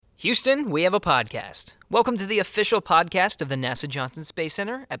Houston, we have a podcast. Welcome to the official podcast of the NASA Johnson Space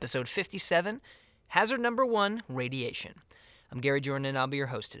Center, episode 57, Hazard Number 1, Radiation. I'm Gary Jordan, and I'll be your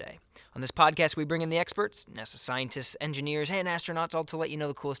host today. On this podcast, we bring in the experts, NASA scientists, engineers, and astronauts, all to let you know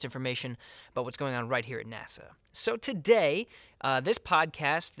the coolest information about what's going on right here at NASA. So today, this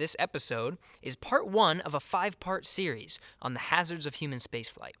episode, is part one of a 5-part series on the hazards of human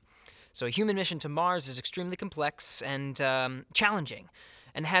spaceflight. So a human mission to Mars is extremely complex and challenging,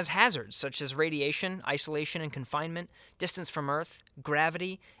 and has hazards such as radiation, isolation and confinement, distance from Earth,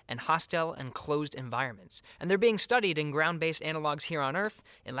 gravity, and hostile and closed environments. And they're being studied in ground-based analogs here on Earth,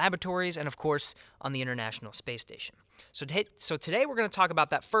 in laboratories, and of course, on the International Space Station. So today we're going to talk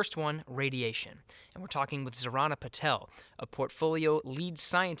about that first one, radiation. And we're talking with Zarana Patel, a portfolio lead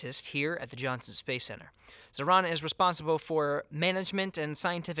scientist here at the Johnson Space Center. Zarana is responsible for management and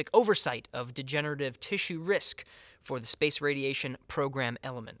scientific oversight of degenerative tissue risk for the Space Radiation Program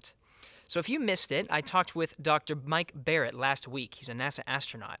element. So if you missed it, I talked with Dr. Mike Barrett last week. He's a NASA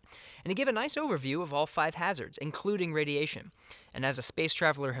astronaut. And he gave a nice overview of all 5 hazards, including radiation. And as a space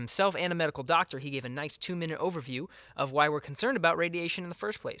traveler himself and a medical doctor, he gave a nice 2-minute overview of why we're concerned about radiation in the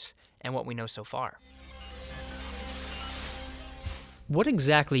first place and what we know so far. What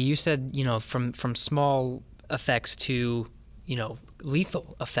exactly, you said, from small effects to,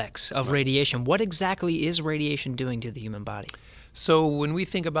 lethal effects of radiation. What exactly is radiation doing to the human body? So when we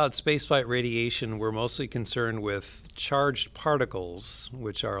think about spaceflight radiation, we're mostly concerned with charged particles,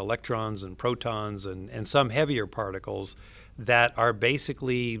 which are electrons and protons and some heavier particles that are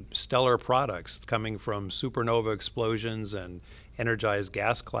basically stellar products coming from supernova explosions and energized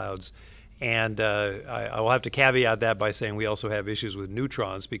gas clouds. And I will have to caveat that by saying we also have issues with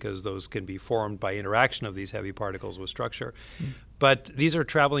neutrons because those can be formed by interaction of these heavy particles with structure. But these are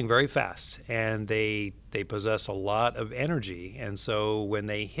traveling very fast, and they possess a lot of energy. And so when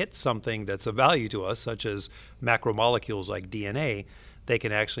they hit something that's of value to us, such as macromolecules like DNA, they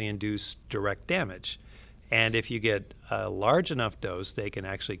can actually induce direct damage. And if you get a large enough dose, they can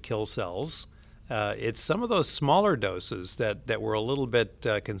actually kill cells. It's some of those smaller doses that we're a little bit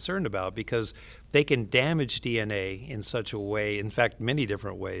concerned about because they can damage DNA in such a way, in fact, many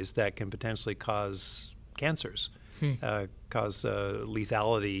different ways, that can potentially cause cancers, cause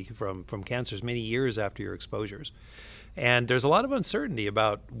lethality from cancers many years after your exposures. And there's a lot of uncertainty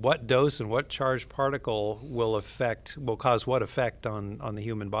about what dose and what charged particle will cause what effect on the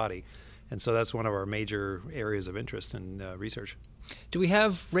human body. And so that's one of our major areas of interest in research. Do we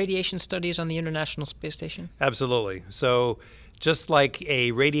have radiation studies on the International Space Station? Absolutely. So just like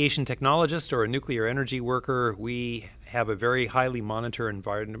a radiation technologist or a nuclear energy worker, we have a very highly monitored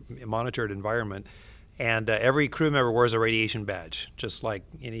environment. And every crew member wears a radiation badge, just like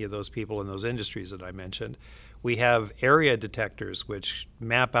any of those people in those industries that I mentioned. We have area detectors which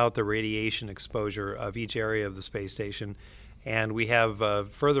map out the radiation exposure of each area of the space station. And we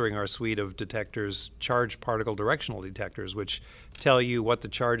have, furthering our suite of detectors, charged particle directional detectors, which tell you what the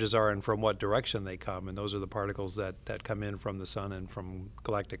charges are and from what direction they come. And those are the particles that come in from the sun and from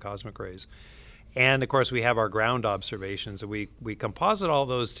galactic cosmic rays. And, of course, we have our ground observations. And we composite all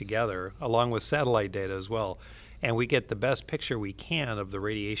those together, along with satellite data as well. And we get the best picture we can of the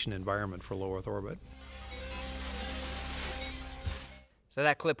radiation environment for low Earth orbit. So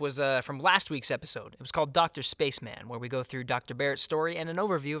that clip was from last week's episode. It was called Dr. Spaceman, where we go through Dr. Barrett's story and an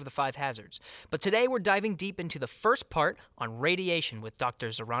overview of the 5 hazards. But today we're diving deep into the first part on radiation with Dr.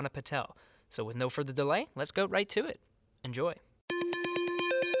 Zarana Patel. So with no further delay, let's go right to it. Enjoy.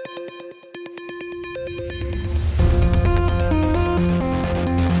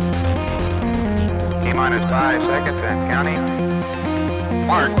 T-minus 5 seconds and counting.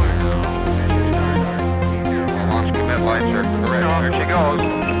 Mark. Launch commit lights are correct. There she goes.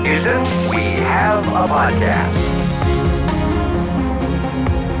 Houston, we have a podcast.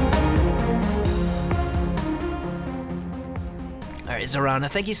 All right, Zarana,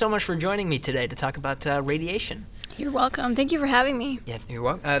 thank you so much for joining me today to talk about radiation. You're welcome. Thank you for having me. Yeah, you're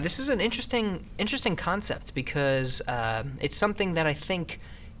welcome. This is an interesting concept because it's something that I think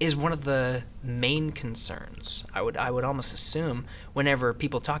is one of the main concerns. I would almost assume whenever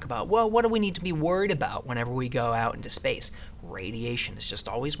people talk about, well, what do we need to be worried about whenever we go out into space? Radiation is just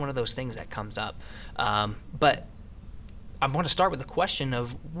always one of those things that comes up. But I want to start with the question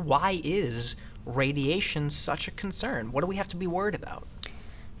of why is radiation such a concern? What do we have to be worried about?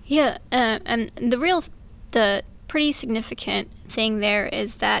 Yeah, and the pretty significant thing there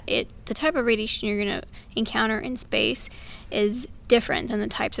is that the type of radiation you're going to encounter in space is different than the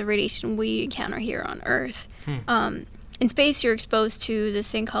types of radiation we encounter here on Earth. in space, you're exposed to this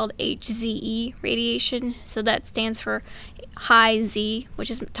thing called HZE radiation. So that stands for high Z, which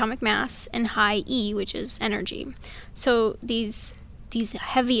is atomic mass, and high E, which is energy. So these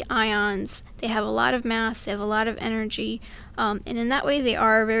heavy ions, they have a lot of mass, they have a lot of energy, and in that way they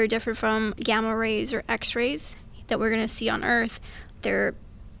are very different from gamma rays or X-rays that we're going to see on Earth. They're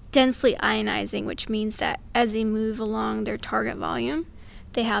densely ionizing, which means that as they move along their target volume,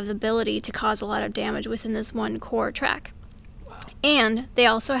 they have the ability to cause a lot of damage within this one core track. Wow. And they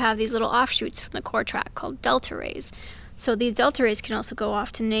also have these little offshoots from the core track called delta rays. So these delta rays can also go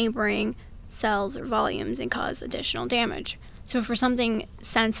off to neighboring cells or volumes and cause additional damage. So for something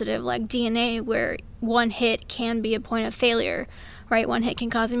sensitive like DNA, where one hit can be a point of failure, right? One hit can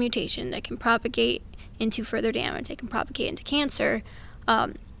cause a mutation that can propagate into further damage. It can propagate into cancer.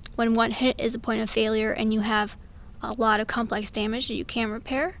 When one hit is a point of failure and you have a lot of complex damage that you can't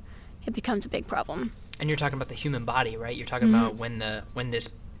repair, it becomes a big problem. And you're talking about the human body, right? You're talking about when this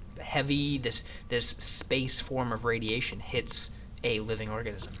heavy, this space form of radiation hits a living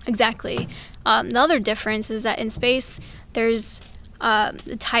organism. Exactly. The other difference is that in space, there's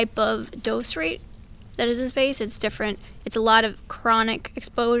the type of dose rate that is in space. It's different. It's a lot of chronic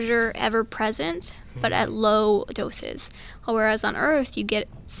exposure, ever present, but at low doses. Whereas on Earth, you get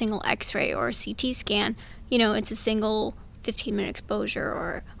single X-ray or a CT scan. It's a single 15-minute exposure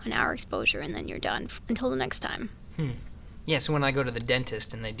or an hour exposure, and then you're done until the next time. Yeah, so when I go to the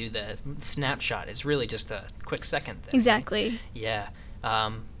dentist and they do the snapshot, it's really just a quick second thing. Exactly. Right? Yeah.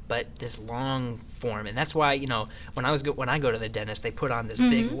 But this long form, and that's why, when I go to the dentist, they put on this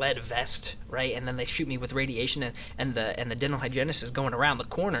big lead vest, right? And then they shoot me with radiation, and the dental hygienist is going around the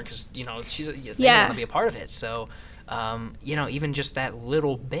corner because, they want to be a part of it. So, even just that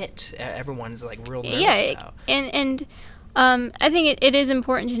little bit, everyone's like real nervous about. And I think it is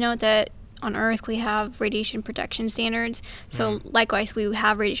important to note that on Earth we have radiation protection standards. So likewise, we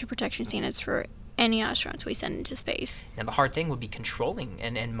have radiation protection standards for any astronauts we send into space. And the hard thing would be controlling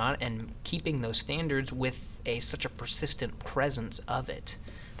and keeping those standards with such a persistent presence of it.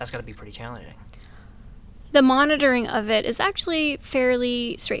 That's got to be pretty challenging. The monitoring of it is actually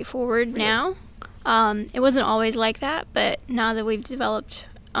fairly straightforward now. It wasn't always like that, but now that we've developed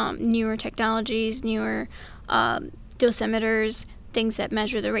newer technologies, newer dosimeters, things that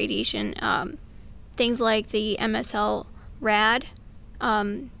measure the radiation, things like the MSL RAD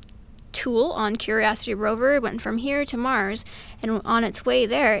tool on Curiosity rover went from here to Mars, and on its way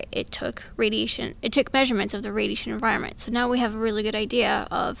there, it took measurements of the radiation environment. So now we have a really good idea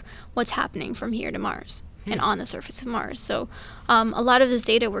of what's happening from here to Mars and on the surface of Mars. So a lot of this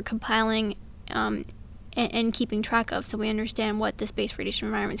data we're compiling and keeping track of, so we understand what the space radiation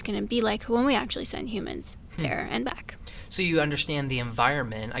environment is going to be like when we actually send humans there and back. So you understand the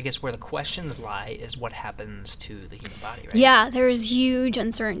environment. I guess where the questions lie is what happens to the human body, right? Yeah, there is huge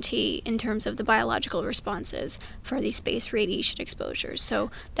uncertainty in terms of the biological responses for these space radiation exposures. So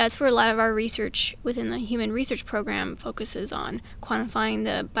that's where a lot of our research within the Human Research Program focuses on quantifying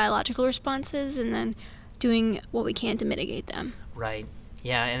the biological responses and then doing what we can to mitigate them. Right.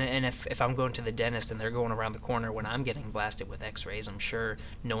 Yeah, and if I'm going to the dentist and they're going around the corner when I'm getting blasted with X-rays, I'm sure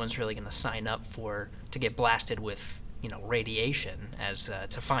no one's really going to sign up to get blasted with radiation as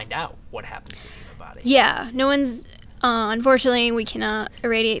to find out what happens to the human body. Yeah, no one's. Unfortunately, we cannot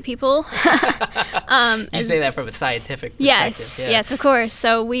irradiate people. You say that from a scientific perspective. Yes, of course.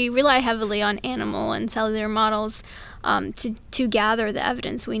 So we rely heavily on animal and cellular models to gather the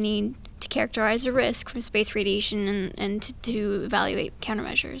evidence we need to characterize the risk from space radiation and to evaluate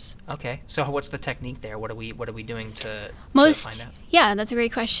countermeasures. Okay, so what's the technique there? What are we doing to find out? Yeah, that's a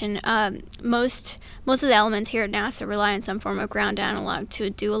great question. Most of the elements here at NASA rely on some form of ground analog to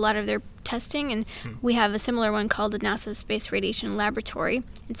do a lot of their testing, and we have a similar one called the NASA Space Radiation Laboratory.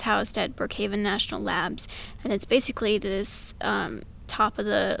 It's housed at Brookhaven National Labs, and it's basically this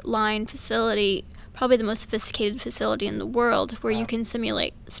top-of-the-line facility, probably the most sophisticated facility in the world, where you can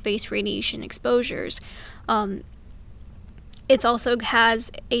simulate space radiation exposures. It also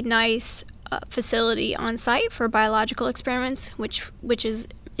has a nice facility on site for biological experiments, which is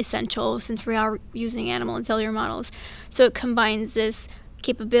essential since we are using animal and cellular models. So it combines this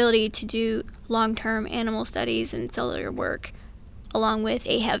capability to do long-term animal studies and cellular work along with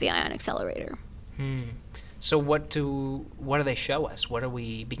a heavy ion accelerator. So what do they show us? What are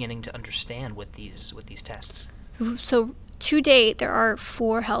we beginning to understand with these tests? So to date, there are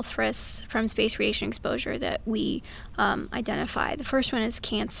 4 health risks from space radiation exposure that we identify. The first one is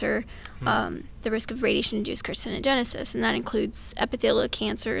cancer, the risk of radiation-induced carcinogenesis, and that includes epithelial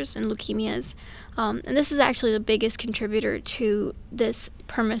cancers and leukemias. And this is actually the biggest contributor to this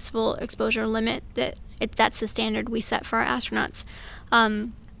permissible exposure limit that That's the standard we set for our astronauts.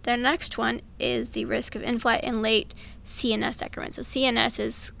 The next one is the risk of in-flight and late CNS decrements. So CNS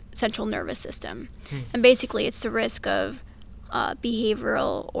is central nervous system. And basically it's the risk of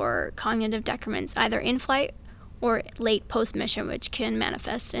behavioral or cognitive decrements either in flight or late post-mission, which can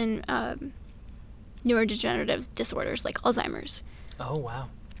manifest in neurodegenerative disorders like Alzheimer's. Oh, wow.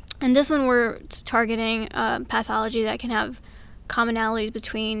 And this one we're targeting pathology that can have commonalities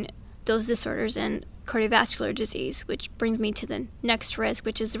between those disorders and cardiovascular disease, which brings me to the next risk,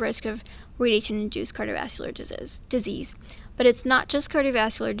 which is the risk of radiation-induced cardiovascular disease. But it's not just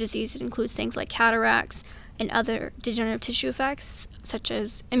cardiovascular disease. It includes things like cataracts and other degenerative tissue effects, such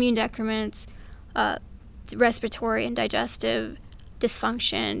as immune decrements, respiratory and digestive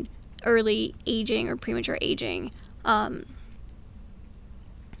dysfunction, early aging or premature aging. And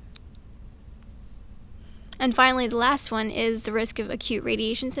finally, the last one is the risk of acute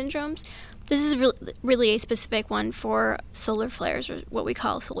radiation syndromes. This is really a specific one for solar flares, or what we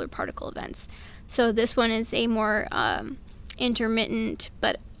call solar particle events. So this one is a more intermittent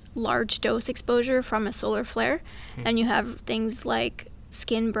but large dose exposure from a solar flare. And you have things like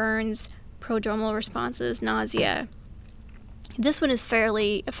skin burns, prodromal responses, nausea. This one is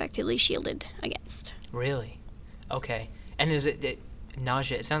fairly effectively shielded against. Really? Okay. And is it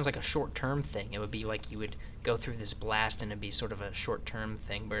nausea? It sounds like a short-term thing. It would be like you would go through this blast and it'd be sort of a short-term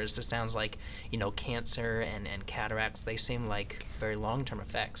thing, whereas this sounds like, cancer and cataracts, they seem like very long-term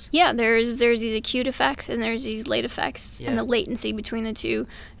effects. Yeah, there's these acute effects and there's these late effects, Yeah. and the latency between the two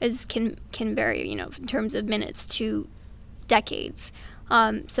can vary, in terms of minutes to decades.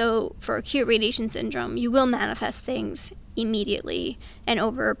 So for acute radiation syndrome, you will manifest things immediately and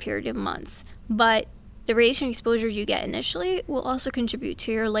over a period of months, but the radiation exposure you get initially will also contribute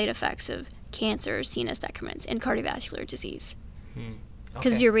to your late effects of cancer, CNS decrements, and cardiovascular disease.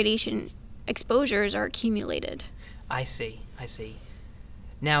 Because Okay. your radiation exposures are accumulated. I see.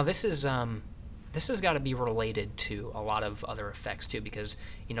 Now this has got to be related to a lot of other effects too, because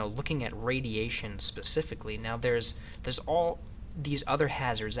looking at radiation specifically, now there's all these other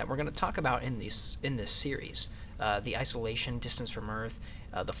hazards that we're going to talk about in this series, the isolation, distance from Earth,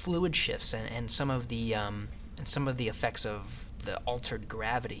 the fluid shifts, and some of the effects of the altered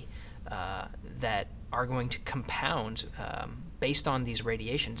gravity that are going to compound based on these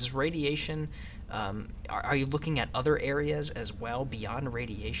radiations. Is radiation, are you looking at other areas as well beyond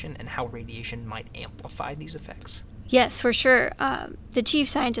radiation and how radiation might amplify these effects? Yes, for sure. The chief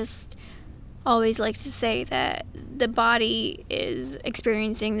scientist always likes to say that the body is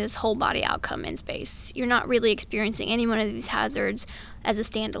experiencing this whole body outcome in space. You're not really experiencing any one of these hazards as a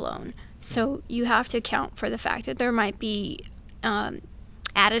standalone. So you have to account for the fact that there might be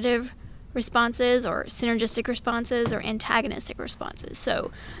additive responses or synergistic responses or antagonistic responses.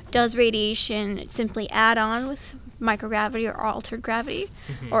 So does radiation simply add on with microgravity or altered gravity,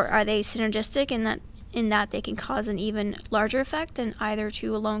 or are they synergistic in that they can cause an even larger effect than either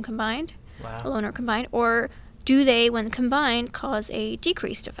two alone or combined, or do they, when combined, cause a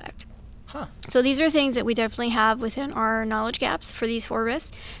decreased effect? So these are things that we definitely have within our knowledge gaps for these 4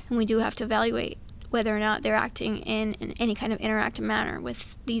 risks, and we do have to evaluate whether or not they're acting in any kind of interactive manner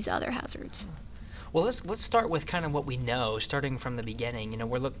with these other hazards. Well, let's start with kind of what we know, starting from the beginning.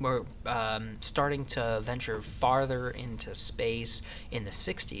 We're starting to venture farther into space in the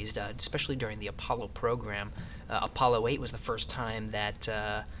 60s, especially during the Apollo program. Apollo 8 was the first time that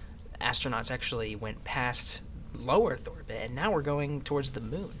astronauts actually went past low Earth orbit, and now we're going towards the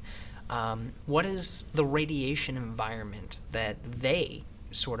moon. What is the radiation environment that they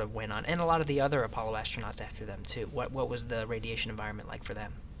sort of went on, and a lot of the other Apollo astronauts after them too? What was the radiation environment like for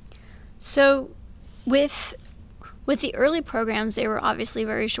them? So with the early programs, they were obviously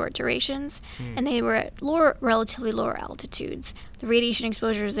very short durations, and they were at relatively lower altitudes. The radiation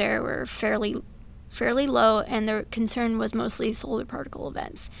exposures there were fairly low, and their concern was mostly solar particle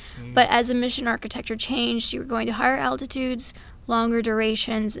events. But as the mission architecture changed, you were going to higher altitudes, longer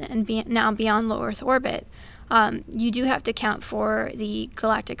durations, and now beyond low Earth orbit. You do have to account for the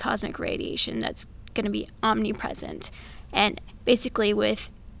galactic cosmic radiation that's going to be omnipresent. And basically with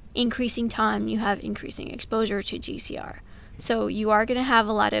increasing time, you have increasing exposure to GCR. So you are going to have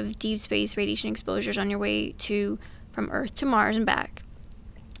a lot of deep space radiation exposures on your way from Earth to Mars and back.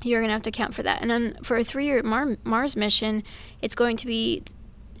 You're going to have to account for that. And then for a 3-year Mars mission, it's going to be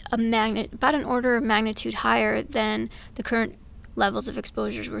about an order of magnitude higher than the current levels of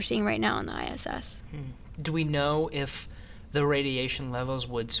exposures we're seeing right now on the ISS. Do we know if the radiation levels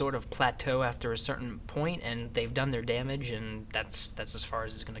would sort of plateau after a certain point and they've done their damage and that's as far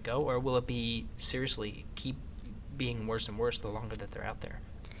as it's going to go, or will it be seriously keep being worse and worse the longer that they're out there?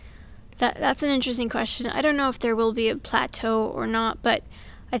 That's an interesting question. I don't know if there will be a plateau or not, but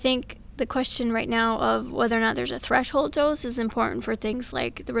I think the question right now of whether or not there's a threshold dose is important for things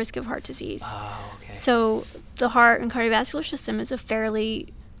like the risk of heart disease. Oh, okay. So the heart and cardiovascular system is a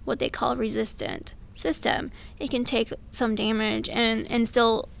fairly, what they call, resistant system. It can take some damage and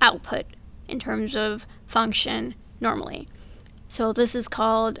still output in terms of function normally. So this is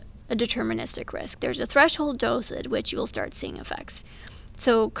called a deterministic risk. There's a threshold dose at which you will start seeing effects.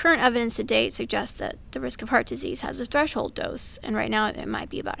 So current evidence to date suggests that the risk of heart disease has a threshold dose, and right now it might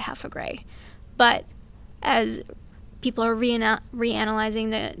be about half a gray. But as people are reanalyzing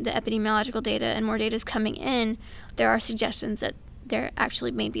the epidemiological data and more data is coming in, there are suggestions that there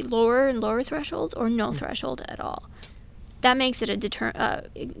actually may be lower and lower thresholds or no threshold at all. That makes it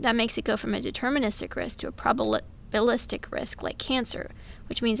that makes it go from a deterministic risk to a probabilistic risk like cancer,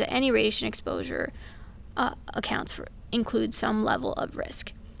 which means that any radiation exposure includes some level of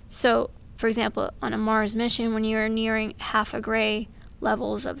risk. So, for example, on a Mars mission, when you're nearing half a gray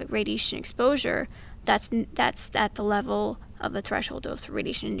levels of radiation exposure, that's at the level of a threshold dose for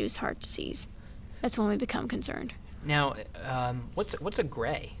radiation-induced heart disease. That's when we become concerned. Now, what's a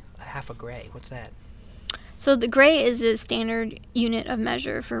gray? A half a gray? What's that? So the gray is a standard unit of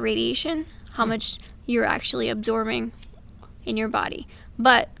measure for radiation, how much you're actually absorbing in your body.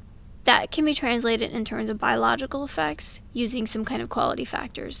 But that can be translated in terms of biological effects using some kind of quality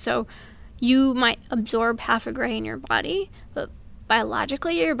factors. So you might absorb half a gray in your body, but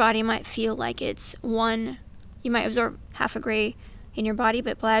biologically your body might feel like it's one. You might absorb half a gray in your body,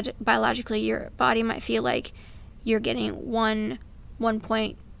 but biologically your body might feel like you're getting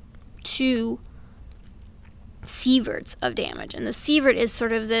 1.2 sieverts of damage. And the sievert is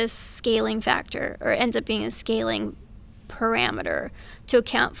sort of this scaling factor, or ends up being a scaling parameter to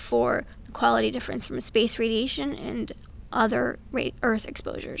account for the quality difference from space radiation and other Earth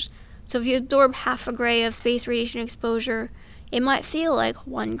exposures. So if you absorb half a gray of space radiation exposure, it might feel like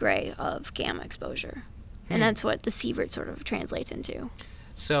 1 gray of gamma exposure. And that's what the sievert sort of translates into.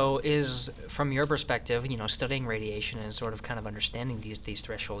 So is, from your perspective, studying radiation and sort of kind of understanding these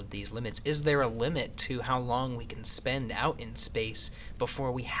thresholds, these limits, is there a limit to how long we can spend out in space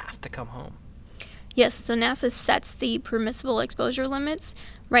before we have to come home? Yes, so NASA sets the permissible exposure limits.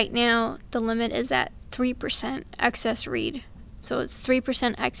 Right now, the limit is at 3% excess read. So it's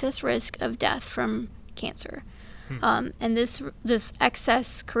 3% excess risk of death from cancer. And this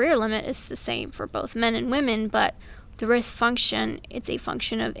excess career limit is the same for both men and women, but the risk function, it's a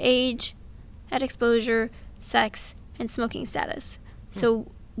function of age, at exposure, sex, and smoking status.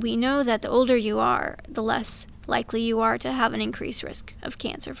 So we know that the older you are, the less likely you are to have an increased risk of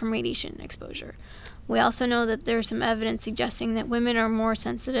cancer from radiation exposure. We also know that there's some evidence suggesting that women are more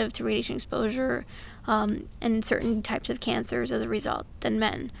sensitive to radiation exposure and certain types of cancers as a result than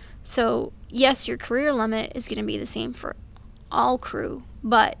men. So yes, your career limit is going to be the same for all crew,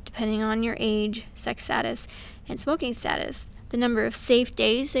 but depending on your age, sex status, and smoking status, the number of safe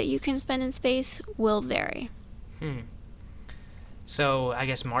days that you can spend in space will vary. So I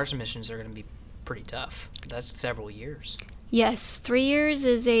guess Mars missions are going to be pretty tough. That's several years. Yes, 3 years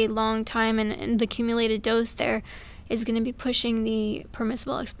is a long time, and the accumulated dose there is going to be pushing the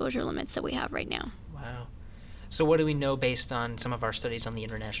permissible exposure limits that we have right now. Wow. So what do we know based on some of our studies on the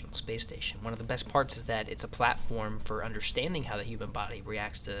International Space Station? One of the best parts is that it's a platform for understanding how the human body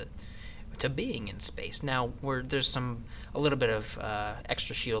reacts to being in space. Now, there's a little bit of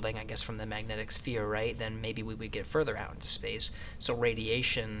extra shielding, I guess, from the magnetic sphere, right? Then maybe we would get further out into space. So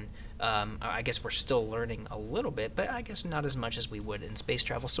radiation, I guess we're still learning a little bit, but I guess not as much as we would in space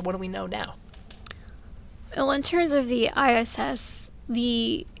travel. So what do we know now? Well, in terms of the ISS,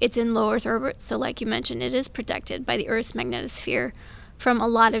 it's in low Earth orbit, so like you mentioned, it is protected by the Earth's magnetosphere from a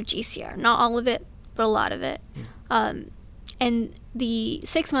lot of GCR. Not all of it, but a lot of it. And the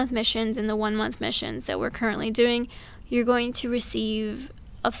 6-month missions and the 1-month missions that we're currently doing, you're going to receive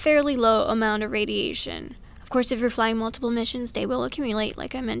a fairly low amount of radiation. Of course, if you're flying multiple missions, they will accumulate,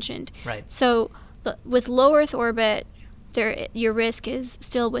 like I mentioned. Right. So with low Earth orbit, your risk is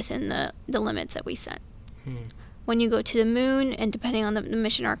still within the limits that we set. When you go to the moon, and depending on the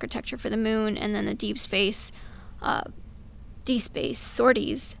mission architecture for the moon and then the deep space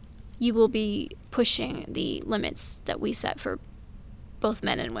sorties, you will be pushing the limits that we set for both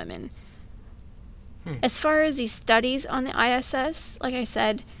men and women. As far as these studies on the ISS, like I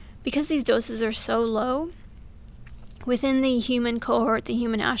said, because these doses are so low, within the human cohort, the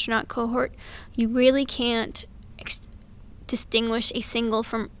human astronaut cohort, you really can't distinguish a signal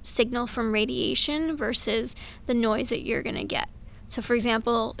from radiation versus the noise that you're going to get. So, for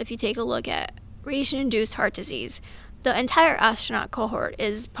example, if you take a look at radiation-induced heart disease, the entire astronaut cohort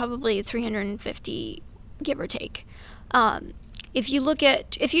is probably 350, give or take. If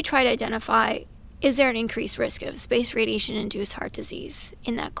you try to identify, is there an increased risk of space radiation-induced heart disease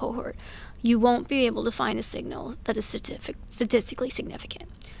in that cohort, you won't be able to find a signal that is statistically significant.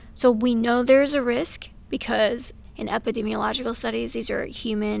 So we know there's a risk because in epidemiological studies, these are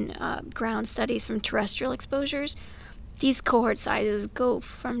human ground studies from terrestrial exposures, these cohort sizes go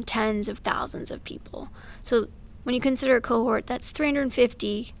from tens of thousands of people. So when you consider a cohort that's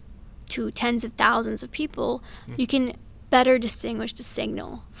 350 to tens of thousands of people, you can better distinguish the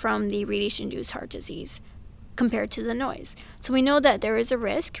signal from the radiation-induced heart disease compared to the noise. So we know that there is a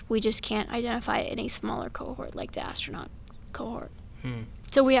risk, we just can't identify it in a smaller cohort like the astronaut cohort.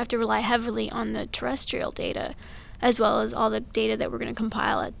 So we have to rely heavily on the terrestrial data as well as all the data that we're going to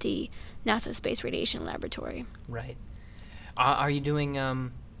compile at the NASA Space Radiation Laboratory. Right. Are you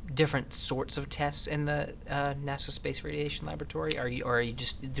doing different sorts of tests in the NASA Space Radiation Laboratory? Or are you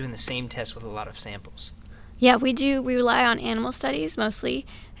just doing the same test with a lot of samples? Yeah, we do. We rely on animal studies mostly,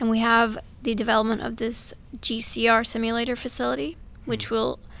 and we have the development of this GCR simulator facility, which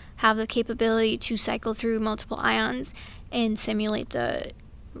will have the capability to cycle through multiple ions and simulate the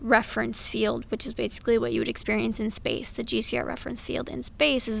reference field, which is basically what you would experience in space. The GCR reference field in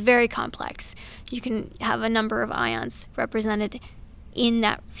space is very complex. You can have a number of ions represented in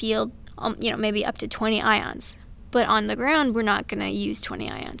that field, maybe up to 20 ions. But on the ground, we're not going to use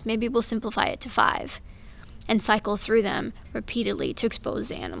 20 ions. Maybe we'll simplify it to 5 and cycle through them repeatedly to expose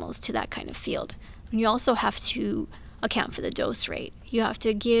the animals to that kind of field. And you also have to account for the dose rate. You have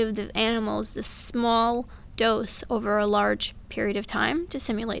to give the animals this small dose over a large period of time to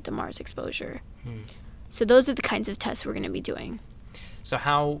simulate the Mars exposure. So those are the kinds of tests we're going to be doing. So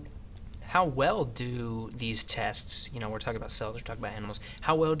how well do these tests, we're talking about cells, we're talking about animals,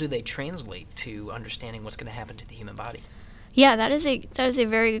 how well do they translate to understanding what's going to happen to the human body? Yeah, that is a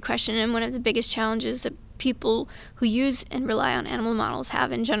very good question, and one of the biggest challenges that people who use and rely on animal models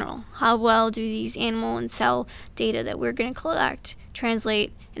have in general. How well do these animal and cell data that we're going to collect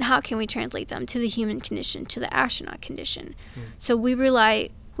translate, and how can we translate them to the human condition, to the astronaut condition? So we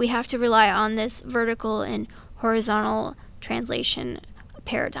have to rely on this vertical and horizontal translation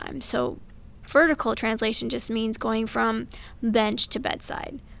paradigm. So vertical translation just means going from bench to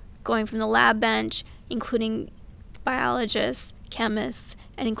bedside, going from the lab bench, including biologists, chemists,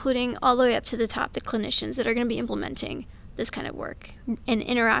 and including all the way up to the top, the clinicians that are going to be implementing this kind of work and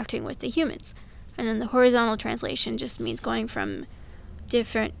interacting with the humans. And then the horizontal translation just means going from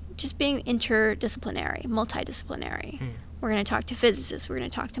just being interdisciplinary, multidisciplinary. We're going to talk to physicists, we're going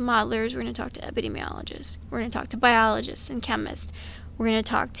to talk to modelers, we're going to talk to epidemiologists, we're going to talk to biologists and chemists, we're going to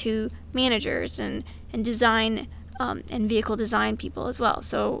talk to managers and design and vehicle design people as well.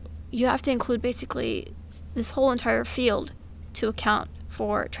 So you have to include basically this whole entire field to account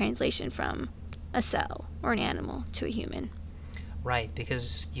for translation from a cell or an animal to a human. Right,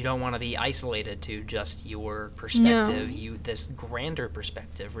 because you don't want to be isolated to just your perspective. No. This grander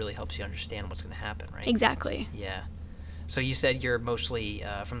perspective really helps you understand what's going to happen, right? Exactly. Yeah. So you said you're mostly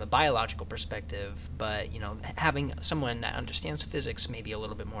from the biological perspective, but having someone that understands physics maybe a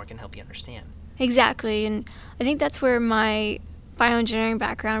little bit more can help you understand. Exactly, and I think that's where my bioengineering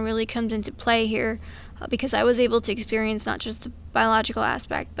background really comes into play here, because I was able to experience not just the biological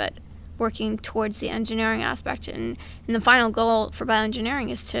aspect, but working towards the engineering aspect. And the final goal for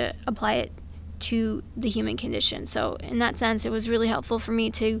bioengineering is to apply it to the human condition. So in that sense, it was really helpful for me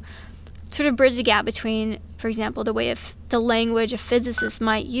to sort of bridge the gap between, for example, the language a physicist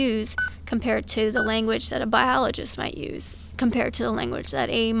might use compared to the language that a biologist might use, compared to the language that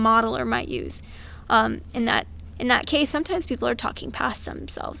a modeler might use. In that case, sometimes people are talking past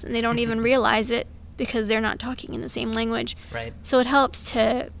themselves, and they don't even realize it because they're not talking in the same language. Right. So it helps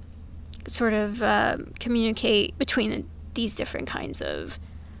to sort of communicate between these different kinds of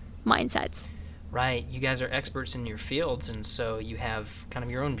mindsets. Right. You guys are experts in your fields, and so you have kind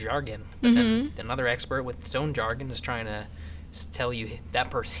of your own jargon. But then another expert with his own jargon is trying to tell you that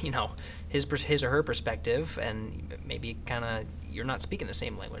person, his or her perspective, and maybe kind of you're not speaking the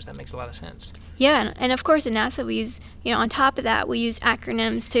same language. That makes a lot of sense. Yeah, and of course at NASA we use, on top of that, we use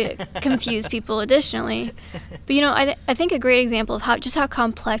acronyms to confuse people additionally. But I think a great example of how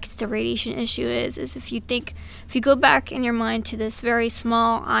complex the radiation issue is if you go back in your mind to this very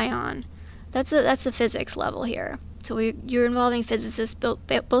small ion, that's the physics level here. So you're involving physicists,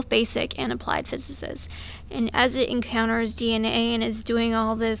 both basic and applied physicists. And as it encounters DNA and is doing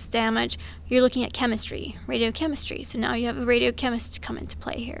all this damage, you're looking at chemistry, radiochemistry. So now you have a radiochemist come into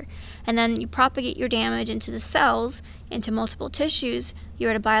play here. And then you propagate your damage into the cells, into multiple tissues, you're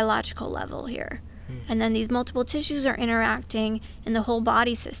at a biological level here. And then these multiple tissues are interacting in the whole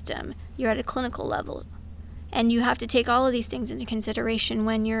body system. You're at a clinical level. And you have to take all of these things into consideration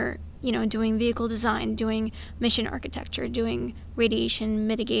when you're, doing vehicle design, doing mission architecture, doing radiation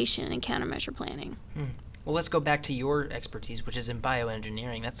mitigation and countermeasure planning. Well, let's go back to your expertise, which is in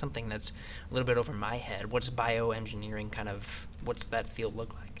bioengineering. That's something that's a little bit over my head. What's bioengineering what's that field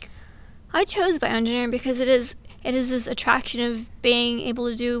look like? I chose bioengineering because it is this attraction of being able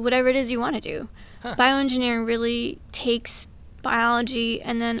to do whatever it is you want to do. Bioengineering really takes biology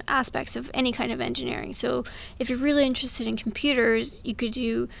and then aspects of any kind of engineering. So if you're really interested in computers, you could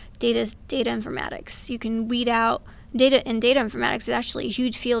do data informatics. You can weed out data, and data informatics is actually a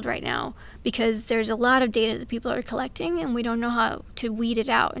huge field right now because there's a lot of data that people are collecting and we don't know how to weed it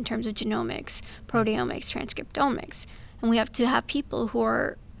out in terms of genomics, proteomics, transcriptomics. And we have to have people who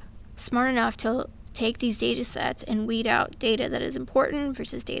are smart enough to take these data sets and weed out data that is important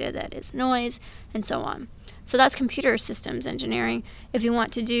versus data that is noise, and so on. So that's computer systems engineering. If you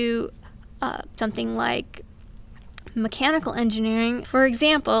want to do something like mechanical engineering, for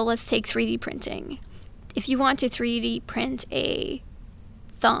example, let's take 3D printing. If you want to 3D print a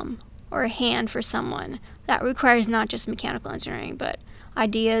thumb or a hand for someone, that requires not just mechanical engineering, but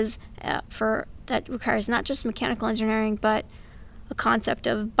that requires not just mechanical engineering, but a concept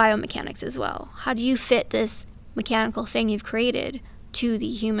of biomechanics as well. How do you fit this mechanical thing you've created to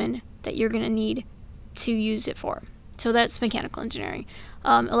the human that you're going to need to use it for? So that's mechanical engineering.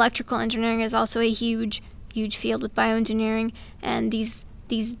 Electrical engineering is also a huge field with bioengineering, and these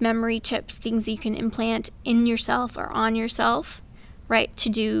memory chips, things that you can implant in yourself or on yourself, right, to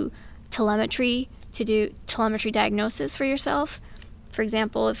do telemetry diagnosis for yourself. For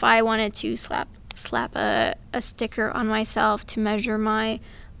example, if I wanted to slap a sticker on myself to measure my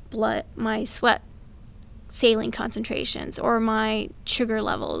sweat saline concentrations or my sugar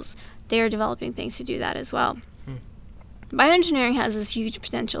levels, they're developing things to do that as well. Bioengineering has this huge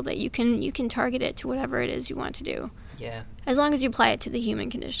potential that you can target it to whatever it is you want to do. Yeah. As long as you apply it to the human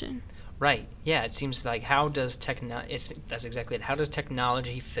condition. Right. Yeah. It seems like that's exactly it. How does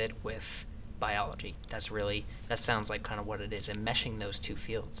technology fit with biology? That sounds like kind of what it is, and meshing those two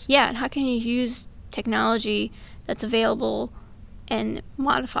fields. Yeah, and how can you use technology that's available and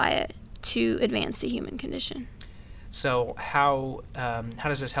modify it to advance the human condition? So how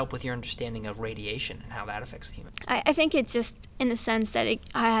does this help with your understanding of radiation and how that affects the human? I think it's just in the sense that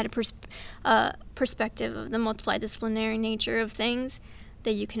I had a perspective of the multidisciplinary nature of things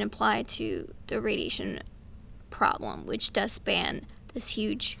that you can apply to the radiation problem, which does span this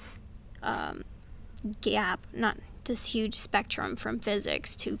huge gap, not this huge spectrum from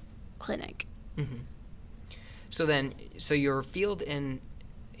physics to clinic. Mm-hmm. So your field in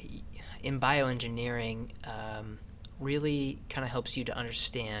bioengineering really kind of helps you to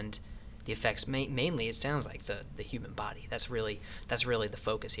understand the effects. Mainly, it sounds like the human body. That's really the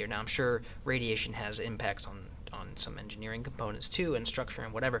focus here. Now, I'm sure radiation has impacts on some engineering components too, and structure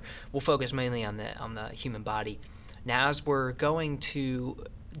and whatever. We'll focus mainly on the human body. Now, as we're going to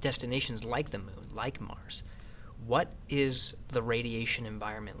destinations like the moon, like Mars, what is the radiation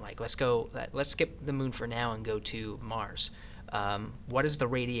environment like? Let's skip the moon for now and go to Mars. What is the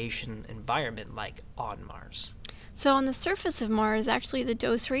radiation environment like on Mars? So on the surface of Mars, actually the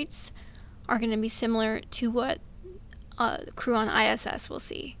dose rates are going to be similar to what the crew on ISS will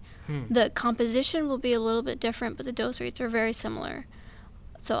see. The composition will be a little bit different, but the dose rates are very similar.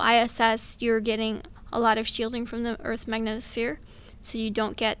 So ISS, you're getting a lot of shielding from the Earth's magnetosphere, so you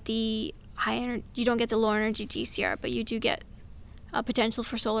don't get the low energy GCR, but you do get a potential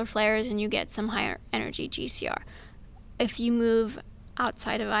for solar flares, and you get some higher energy GCR. If you move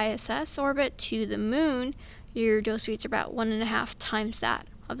outside of ISS orbit to the moon, your dose rates are about 1.5 times that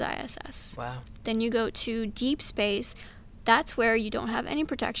of the ISS. Wow. Then you go to deep space. That's where you don't have any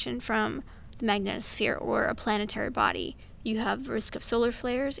protection from the magnetosphere or a planetary body. You have risk of solar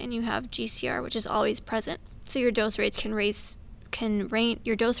flares, and you have GCR, which is always present. So your dose rates can range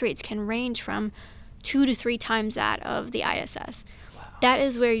from 2 to 3 times that of the ISS. Wow. That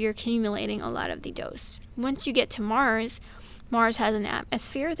is where you're accumulating a lot of the dose. Once you get to Mars, Mars has an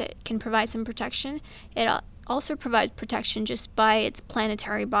atmosphere that can provide some protection. It also provides protection just by its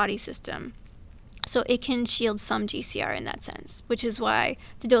planetary body system. So it can shield some GCR in that sense, which is why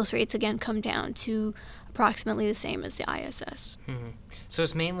the dose rates again come down to approximately the same as the ISS. Mm-hmm. So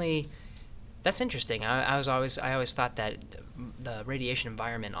it's mainly, that's interesting. I always thought that the radiation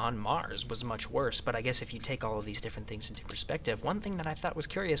environment on Mars was much worse, but I guess if you take all of these different things into perspective, one thing that I thought was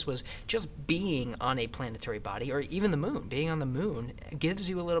curious was just being on a planetary body, or even the moon. Being on the moon gives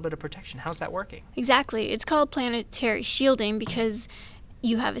you a little bit of protection. How's that working? Exactly. It's called planetary shielding because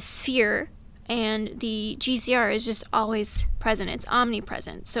you have a sphere and the GCR is just always present. It's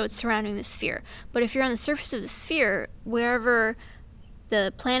omnipresent, so it's surrounding the sphere. But if you're on the surface of the sphere, wherever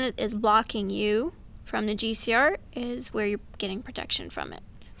the planet is blocking you from the GCR is where you're getting protection from it.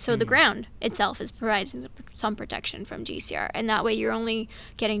 So the ground itself is providing some protection from GCR, and that way you're only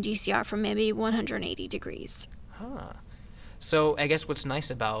getting GCR from maybe 180 degrees. Huh. So I guess what's nice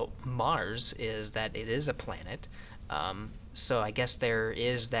about Mars is that it is a planet. So I guess there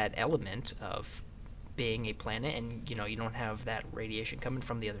is that element of being a planet, and you don't have that radiation coming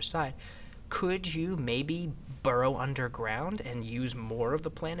from the other side. Could you maybe burrow underground and use more of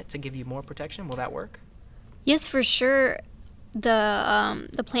the planet to give you more protection? Will that work? Yes, for sure.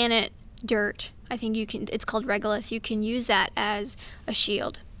 The planet dirt, I think it's called regolith. You can use that as a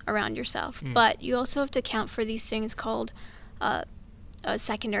shield around yourself. But you also have to account for these things called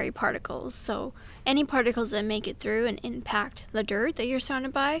secondary particles. So any particles that make it through and impact the dirt that you're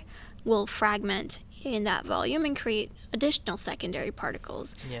surrounded by will fragment in that volume and create additional secondary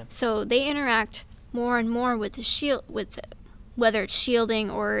particles. Yeah. So they interact more and more with the shield, whether it's shielding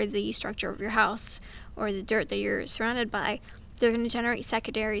or the structure of your house or the dirt that you're surrounded by. They're going to generate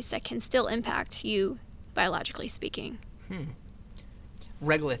secondaries that can still impact you, biologically speaking.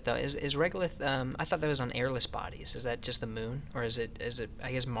 Regolith, though, is regolith, I thought that was on airless bodies. Is that just the moon? Or is it,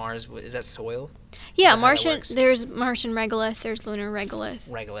 I guess Mars, is that soil? Yeah, Is there's Martian regolith, there's lunar regolith.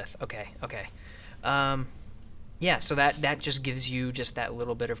 Regolith, okay. Yeah, so that just gives you just that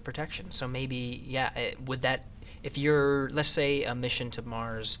little bit of protection. So maybe, would that, if you're, let's say, a mission to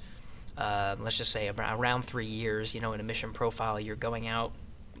Mars, let's just say around 3 years, in a mission profile, you're going out,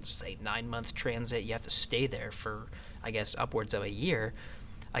 let's say 9-month transit, you have to stay there for, I guess, upwards of a year.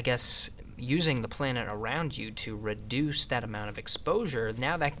 I guess using the planet around you to reduce that amount of exposure,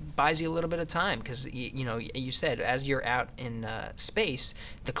 now that buys you a little bit of time because, you said as you're out in space,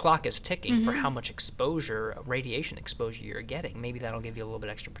 the clock is ticking for how much radiation exposure you're getting. Maybe that'll give you a little bit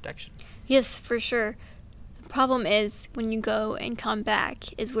extra protection. Yes, for sure. The problem is when you go and come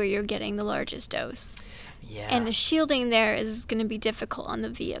back is where you're getting the largest dose. Yeah. And the shielding there is going to be difficult on the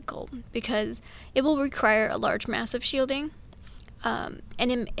vehicle because it will require a large mass of shielding, and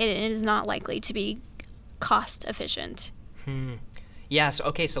it is not likely to be cost efficient. Yeah,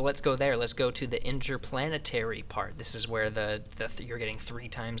 so let's go there. Let's go to the interplanetary part. This is where you're getting 3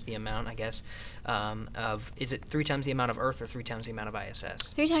 times the amount, I guess, is it 3 times the amount of Earth or 3 times the amount of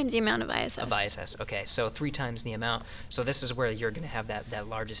ISS? 3 times the amount of ISS. Of ISS, okay. So 3 times the amount. So this is where you're going to have that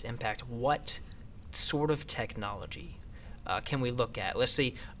largest impact. What sort of technology can we look at? Let's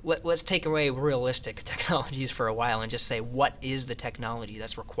see. Let's take away realistic technologies for a while and just say, what is the technology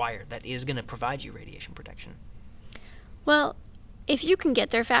that's required that is going to provide you radiation protection? Well, if you can get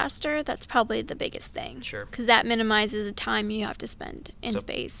there faster, that's probably the biggest thing. Sure. Because that minimizes the time you have to spend in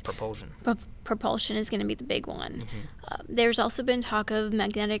space. Propulsion. Propulsion is going to be the big one. There's also been talk of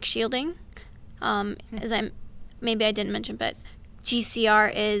magnetic shielding. Maybe I didn't mention, but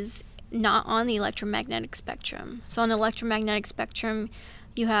GCR is not on the electromagnetic spectrum. So on the electromagnetic spectrum,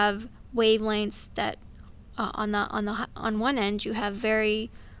 you have wavelengths that on one end you have very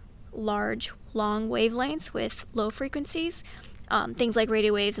large, long wavelengths with low frequencies, things like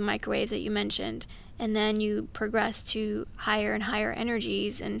radio waves and microwaves that you mentioned, and then you progress to higher and higher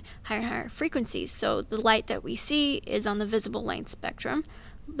energies and higher frequencies. So the light that we see is on the visible light spectrum,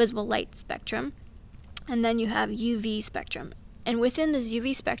 and then you have UV spectrum. And within this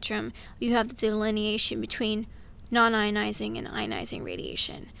UV spectrum, you have the delineation between non-ionizing and ionizing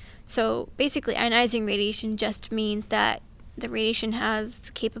radiation. So basically, ionizing radiation just means that the radiation has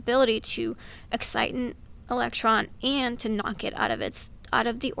the capability to excite an electron and to knock it out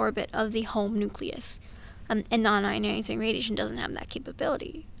of the orbit of the home nucleus. And non-ionizing radiation doesn't have that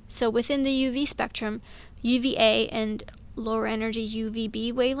capability. So within the UV spectrum, UVA and lower energy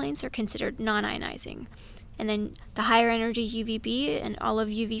UVB wavelengths are considered non-ionizing. And then the higher energy UVB and all of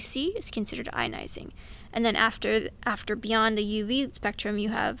UVC is considered ionizing. And then after beyond the UV spectrum, you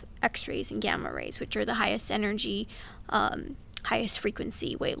have X-rays and gamma rays, which are the highest energy, highest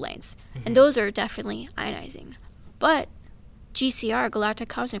frequency wavelengths. And those are definitely ionizing. But GCR, galactic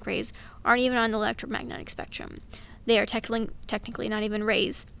cosmic rays, aren't even on the electromagnetic spectrum. They are technically not even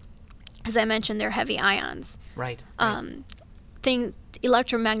rays. As I mentioned, they're heavy ions. Right.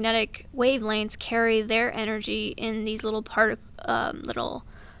 Electromagnetic wavelengths carry their energy in these little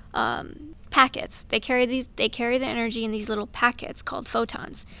packets. They carry the energy in these little packets called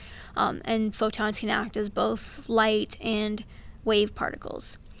photons, and photons can act as both light and wave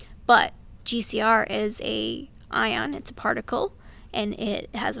particles. But GCR is a ion; it's a particle, and it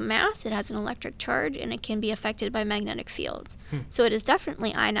has a mass, it has an electric charge, and it can be affected by magnetic fields. So it is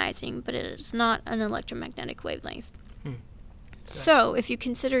definitely ionizing, but it is not an electromagnetic wavelength. So if you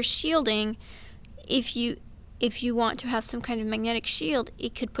consider shielding, if you want to have some kind of magnetic shield,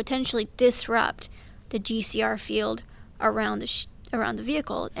 it could potentially disrupt the GCR field around the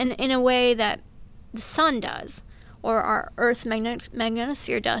vehicle, and in a way that the sun does, or our Earth's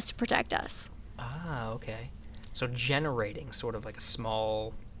magnetosphere does to protect us. Ah, okay. So generating sort of like a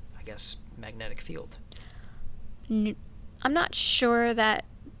small, I guess, magnetic field. I'm not sure that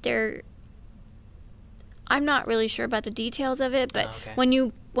I'm not really sure about the details of it, but when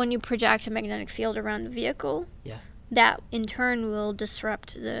you project a magnetic field around the vehicle, that in turn will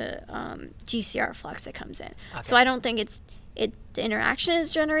disrupt the GCR flux that comes in. Okay. So I don't think the interaction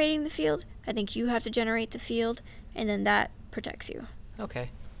is generating the field. I think you have to generate the field, and then that protects you. Okay.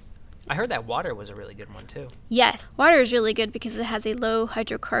 I heard that water was a really good one, too. Yes. Water is really good because it has a low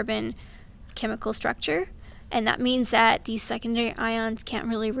hydrocarbon chemical structure, and that means that these secondary ions can't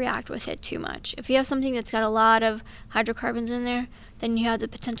really react with it too much. If you have something that's got a lot of hydrocarbons in there, then you have the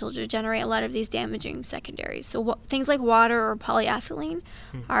potential to generate a lot of these damaging secondaries. So things like water or polyethylene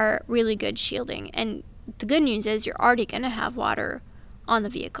are really good shielding. And the good news is you're already going to have water on the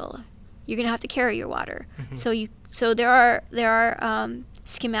vehicle. You're going to have to carry your water. So there are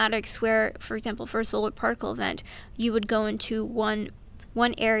schematics where, for example, for a solar particle event, you would go into one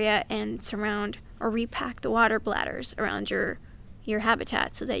area and surround or repack the water bladders around your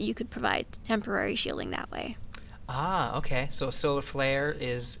habitat so that you could provide temporary shielding that way. Ah, okay. So a solar flare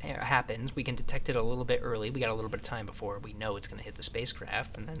happens. We can detect it a little bit early. We got a little bit of time before we know it's going to hit the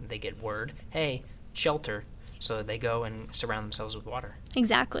spacecraft, and then they get word, hey, shelter. So they go and surround themselves with water.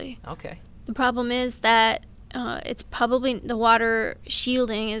 Exactly. Okay. The problem is that it's probably the water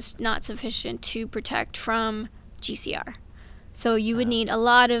shielding is not sufficient to protect from GCR. So you would need a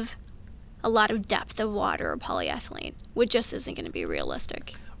lot of depth of water or polyethylene, which just isn't going to be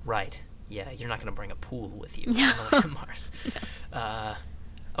realistic. Right. Yeah, you're not going to bring a pool with you to Mars. No.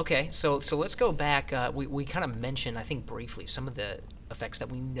 Okay, so let's go back. We kind of mentioned, I think briefly, some of the effects that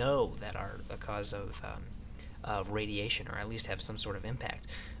we know that are a cause of radiation, or at least have some sort of impact.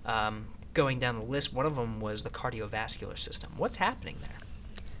 Going down the list, one of them was the cardiovascular system. What's happening there?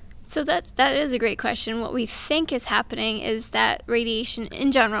 So that is a great question. What we think is happening is that radiation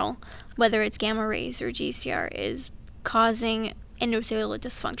in general, whether it's gamma rays or GCR, is causing endothelial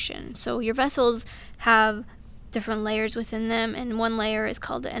dysfunction. So your vessels have different layers within them, and one layer is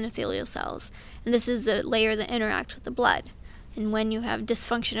called the endothelial cells. And this is the layer that interacts with the blood. And when you have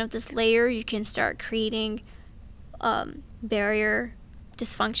dysfunction of this layer, you can start creating barrier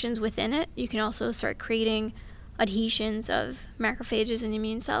dysfunctions within it. You can also start creating adhesions of macrophages and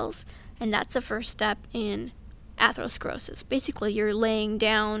immune cells, and that's the first step in atherosclerosis. Basically, you're laying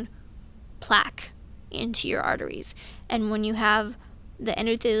down plaque into your arteries, and when you have the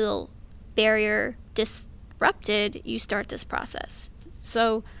endothelial barrier disrupted, you start this process.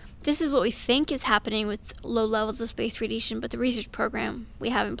 So this is what we think is happening with low levels of space radiation, but the research program we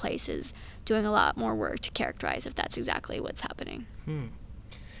have in place is doing a lot more work to characterize if that's exactly what's happening.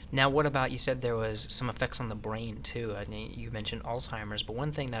 Now, what about, you said there was some effects on the brain, too. I mean, you mentioned Alzheimer's, but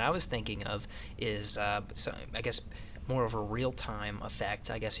one thing that I was thinking of is, I guess, more of a real-time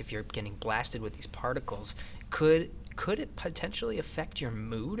effect. I guess if you're getting blasted with these particles, could it potentially affect your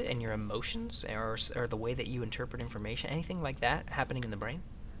mood and your emotions, or the way that you interpret information? Anything like that happening in the brain?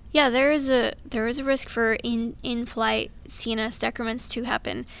 Yeah, there is a risk for in-flight CNS decrements to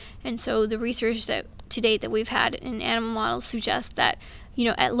happen, and so the research that to date that we've had in animal models suggests that,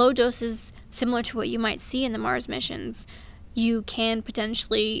 at low doses, similar to what you might see in the Mars missions, you can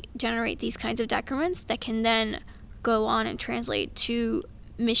potentially generate these kinds of decrements that can then go on and translate to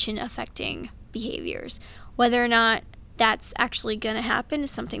mission-affecting behaviors. Whether or not that's actually going to happen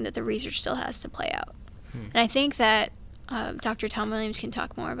is something that the research still has to play out. And I think that Dr. Tom Williams can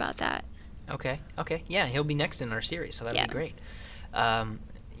talk more about that. Okay. Yeah, he'll be next in our series, so that'd be great.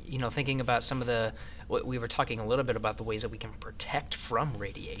 Thinking about some of we were talking a little bit about the ways that we can protect from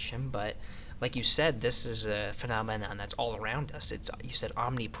radiation, but like you said, this is a phenomenon that's all around us. You said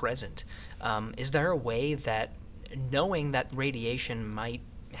omnipresent. Is there a way that, knowing that radiation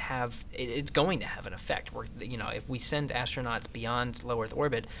it's going to have an effect, if we send astronauts beyond low Earth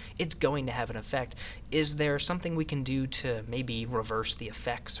orbit, it's going to have an effect. Is there something we can do to maybe reverse the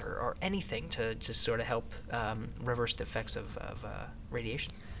effects, or anything to sort of help reverse the effects of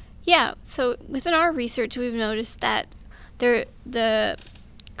radiation? Yeah, so within our research, we've noticed that the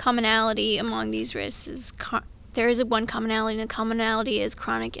commonality among these risks is there is one commonality, and the commonality is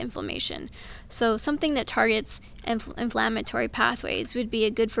chronic inflammation. So something that targets inflammatory pathways would be a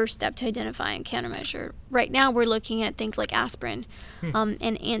good first step to identify and countermeasure. Right now, we're looking at things like aspirin and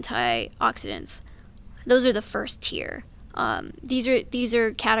antioxidants. Those are the first tier. These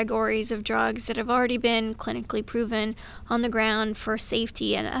are categories of drugs that have already been clinically proven on the ground for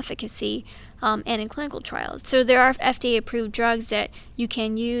safety and efficacy, and in clinical trials. So there are FDA-approved drugs that you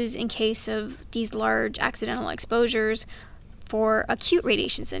can use in case of these large accidental exposures for acute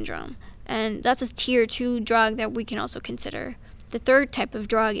radiation syndrome. And that's a tier 2 drug that we can also consider. The third type of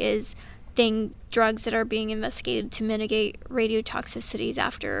drug is drugs that are being investigated to mitigate radiotoxicities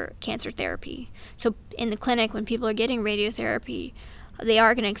after cancer therapy. So in the clinic, when people are getting radiotherapy, they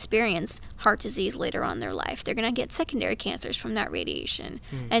are going to experience heart disease later on in their life. They're going to get secondary cancers from that radiation.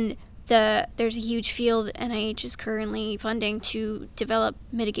 And there's a huge field NIH is currently funding to develop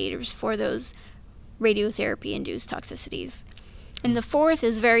mitigators for those radiotherapy-induced toxicities. And the fourth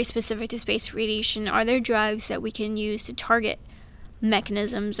is very specific to space radiation. Are there drugs that we can use to target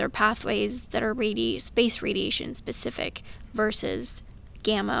mechanisms or pathways that are space radiation specific versus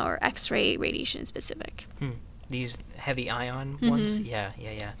gamma or X-ray radiation specific? These heavy ion ones? Yeah.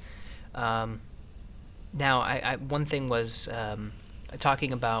 Now, one thing was we talked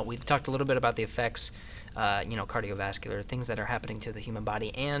a little bit about the effects, cardiovascular, things that are happening to the human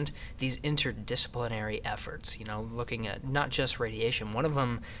body, and these interdisciplinary efforts, looking at not just radiation. One of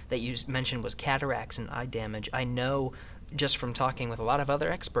them that you mentioned was cataracts and eye damage. I know just from talking with a lot of other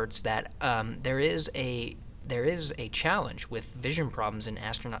experts that there is a challenge with vision problems in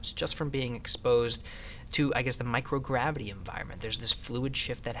astronauts just from being exposed to, I guess, the microgravity environment. There's this fluid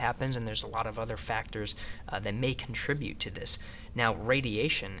shift that happens, and there's a lot of other factors that may contribute to this. Now,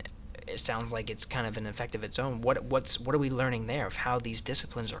 radiation, it sounds like it's kind of an effect of its own. What are we learning there of how these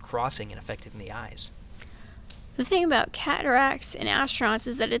disciplines are crossing and affecting the eyes? The thing about cataracts in astronauts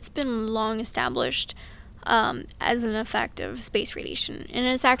is that it's been long established as an effect of space radiation. And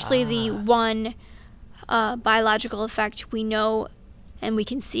it's actually the one biological effect we know and we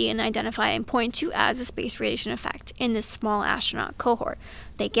can see and identify and point to as a space radiation effect in this small astronaut cohort.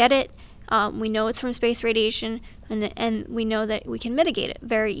 They get it. We know it's from space radiation, and we know that we can mitigate it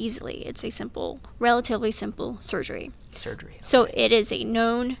very easily. It's a relatively simple surgery. So it is a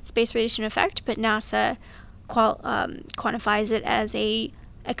known space radiation effect, but NASA quantifies it as a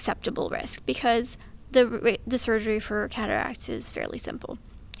acceptable risk because the surgery for cataracts is fairly simple.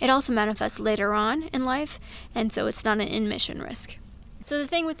 It also manifests later on in life, and so it's not an in-mission risk. So the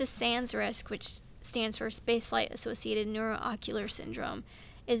thing with the SANS risk, which stands for spaceflight associated neuroocular syndrome,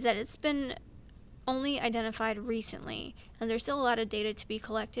 is that it's been only identified recently, and there's still a lot of data to be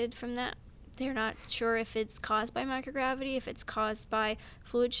collected from that. They're not sure if it's caused by microgravity, if it's caused by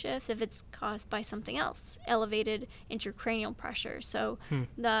fluid shifts, if it's caused by something else, elevated intracranial pressure. So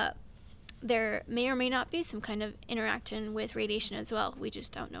there may or may not be some kind of interaction with radiation as well. We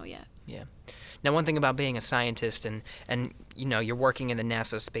just don't know yet. Yeah. Now, one thing about being a scientist and you're working in the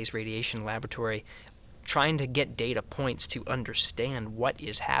NASA Space Radiation Laboratory, trying to get data points to understand what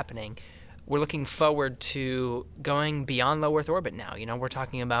is happening. We're looking forward to going beyond low Earth orbit now. We're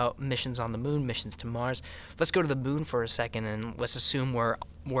talking about missions on the moon, missions to Mars. Let's go to the moon for a second, and let's assume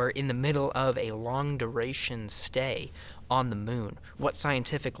we're in the middle of a long duration stay on the moon. What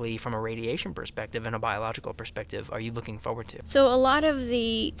scientifically, from a radiation perspective and a biological perspective, are you looking forward to? So a lot of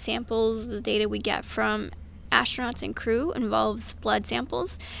the samples, the data we get from astronauts and crew involves blood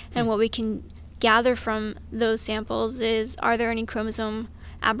samples, and what we can gather from those samples is, are there any chromosome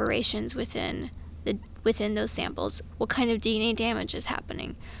aberrations within those samples? What kind of DNA damage is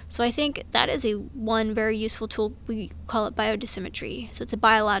happening? So I think that is one very useful tool. We call it biodosimetry. So it's a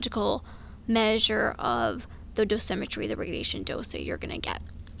biological measure of the dosimetry, the radiation dose that you're going to get.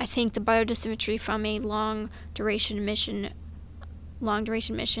 I think the biodosimetry from a long duration mission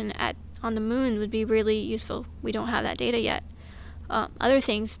on the moon would be really useful. We don't have that data yet. Other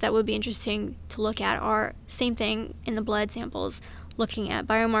things that would be interesting to look at are same thing in the blood samples, looking at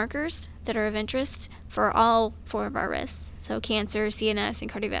biomarkers that are of interest for all 4 of our risks, so cancer, CNS, and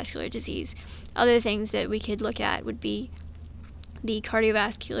cardiovascular disease. Other things that we could look at would be the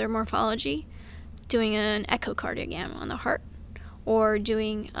cardiovascular morphology, doing an echocardiogram on the heart, or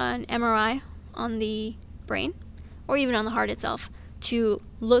doing an MRI on the brain, or even on the heart itself, to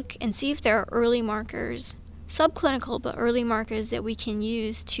look and see if there are early markers, subclinical but early markers that we can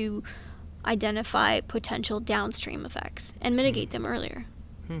use to identify potential downstream effects and mitigate them earlier.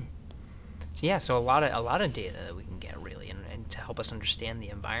 Yeah, so a lot of data that we can get really, and to help us understand the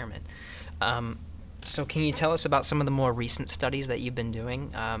environment. So can you tell us about some of the more recent studies that you've been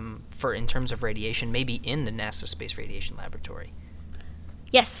doing in terms of radiation, maybe in the NASA Space Radiation Laboratory?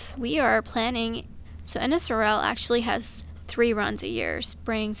 Yes, we are planning So NSRL actually has 3 runs a year,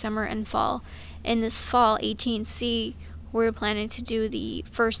 spring, summer, and fall. In this fall, 18C, we're planning to do the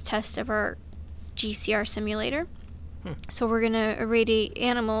first test of our GCR simulator. So we're going to irradiate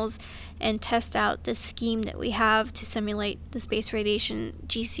animals and test out the scheme that we have to simulate the space radiation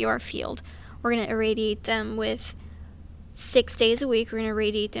GCR field. We're going to irradiate them with 6 days a week. We're going to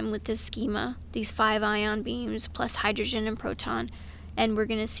irradiate them with this schema, these 5 ion beams plus hydrogen and proton, and we're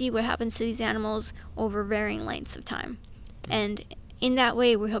going to see what happens to these animals over varying lengths of time. And in that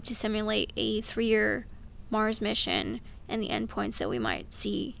way, we hope to simulate a 3-year Mars mission and the endpoints that we might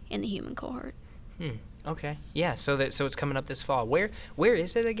see in the human cohort. Okay. Yeah. So it's coming up this fall. Where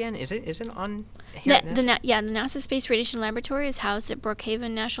is it again? Is it on here at NASA? The NASA Space Radiation Laboratory is housed at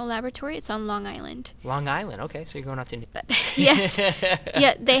Brookhaven National Laboratory. It's on Long Island. Long Island. Okay. So you're going out to. Yes.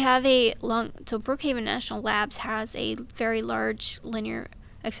 Yeah. They have So Brookhaven National Labs has a very large linear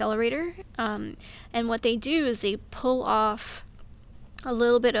accelerator, and what they do is they pull off a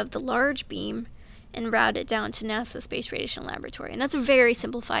little bit of the large beam and route it down to NASA Space Radiation Laboratory. And that's a very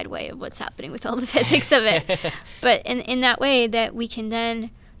simplified way of what's happening with all the physics of it. But in that way that we can then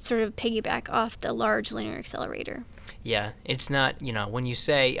sort of piggyback off the large linear accelerator. Yeah, it's not, when you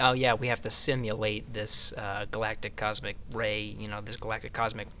say, oh yeah, we have to simulate this galactic cosmic ray, this galactic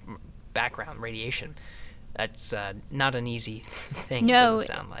cosmic background radiation, that's not an easy thing. No, it doesn't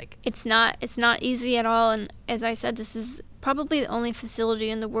sound like. It's not easy at all. And as I said, this is probably the only facility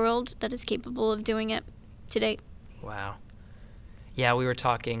in the world that is capable of doing it to date. Wow. Yeah, we were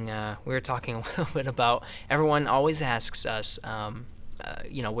talking a little bit about, everyone always asks us,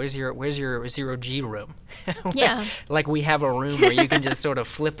 where's your zero G room? Yeah. Like we have a room where you can just sort of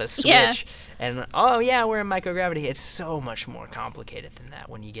flip a switch Yeah. and, oh yeah, we're in microgravity. It's so much more complicated than that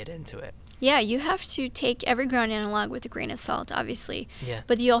when you get into it. Yeah, you have to take every ground analog with a grain of salt, obviously. Yeah.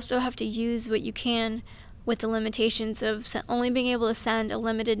 But you also have to use what you can with the limitations of only being able to send a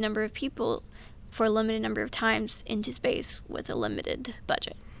limited number of people for a limited number of times into space with a limited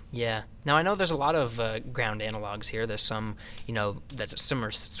budget. Yeah. Now, I know there's a lot of ground analogs here. There's some, some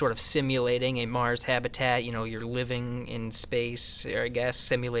are sort of simulating a Mars habitat. You're living in space, or I guess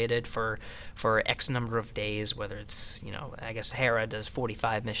simulated for X number of days, whether it's, I guess Hera does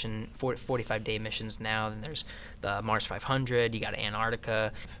 45-day missions now. Then there's the Mars 500. You got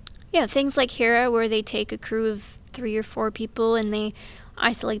Antarctica. Yeah, things like Hera, where they take a crew of 3 or 4 people and they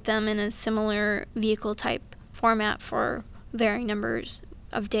isolate them in a similar vehicle type format for varying numbers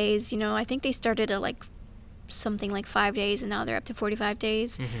of days. I think they started at something like 5 days and now they're up to 45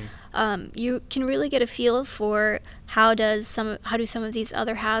 days. Mm-hmm. You can really get a feel for how do some of these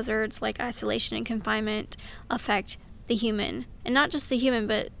other hazards like isolation and confinement affect the human, and not just the human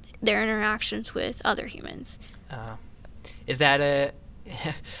but their interactions with other humans. Is that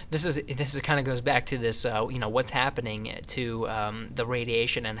this kind of goes back to this, what's happening to the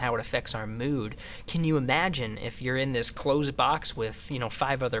radiation and how it affects our mood. Can you imagine if you're in this closed box with,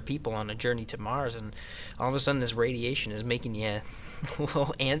 5 other people on a journey to Mars and all of a sudden this radiation is making you a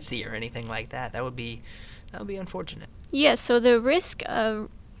little antsy or anything like that? That would be unfortunate. Yeah, so the risk of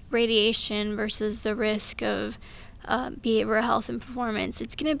radiation versus the risk of behavioral health and performance,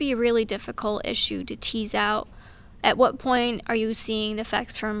 it's going to be a really difficult issue to tease out. At what point are you seeing the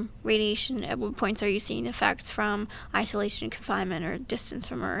effects from radiation? At what points are you seeing the effects from isolation, confinement, or distance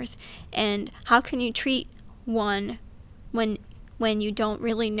from Earth? And how can you treat one when you don't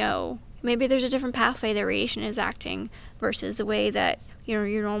really know? Maybe there's a different pathway that radiation is acting versus the way that your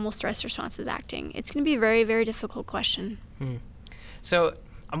normal stress response is acting. It's going to be a very, very difficult question. So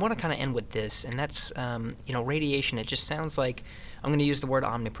I want to kind of end with this, and that's, radiation. It just sounds like, I'm going to use the word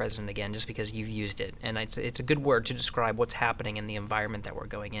omnipresent again just because you've used it, and it's a good word to describe what's happening in the environment that we're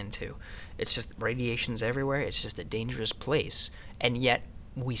going into. It's just radiation's everywhere. It's just a dangerous place, and yet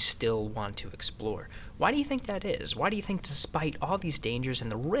we still want to explore. Why do you think that is? Why do you think, despite all these dangers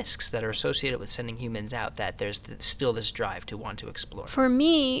and the risks that are associated with sending humans out, that there's still this drive to want to explore? For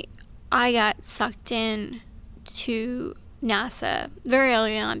me, I got sucked in to NASA very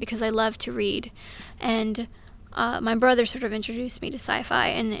early on because I love to read, and my brother sort of introduced me to sci-fi,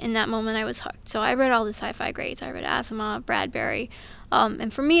 and in that moment I was hooked. So I read all the sci-fi greats. I read Asimov, Bradbury,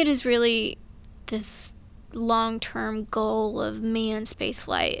 and for me it is really this long-term goal of manned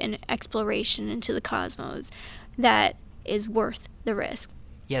spaceflight and exploration into the cosmos that is worth the risk.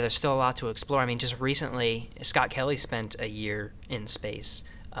 Yeah, there's still a lot to explore. I mean, just recently, Scott Kelly spent a year in space,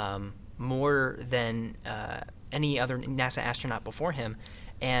 more than any other NASA astronaut before him.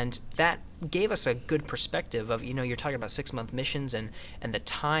 And that gave us a good perspective of, you're talking about 6-month missions and the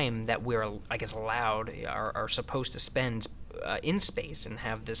time that we're, I guess, allowed, are supposed to spend in space and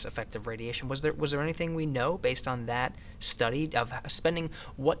have this effective radiation. Was there anything we know based on that study of spending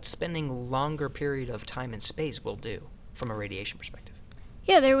longer period of time in space will do from a radiation perspective?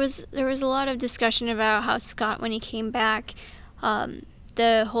 Yeah, there was a lot of discussion about how Scott, when he came back,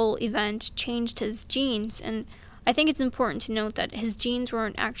 the whole event changed his genes, and I think it's important to note that his genes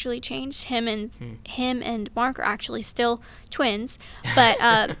weren't actually changed. Him and Mark are actually still twins,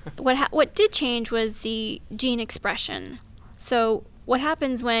 but what did change was the gene expression. So what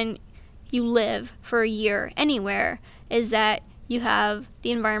happens when you live for a year anywhere is that you have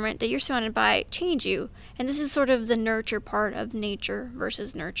the environment that you're surrounded by change you, and this is sort of the nurture part of nature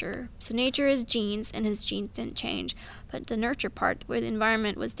versus nurture. So nature is genes, and his genes didn't change, but the nurture part, where the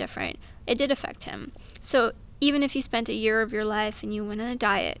environment was different, it did affect him. So even if you spent a year of your life and you went on a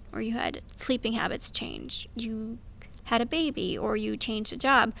diet, or you had sleeping habits change, you had a baby, or you changed a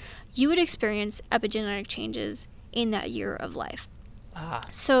job, you would experience epigenetic changes in that year of life.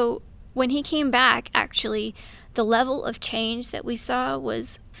 So when he came back, actually, the level of change that we saw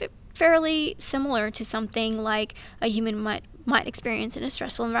was fairly similar to something like a human might experience in a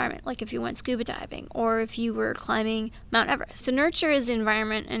stressful environment, like if you went scuba diving or if you were climbing Mount Everest. So nurture is the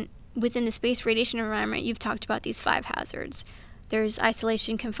environment, and within the space radiation environment, you've talked about these 5 hazards. There's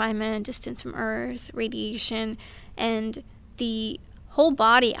isolation, confinement, distance from Earth, radiation, and the whole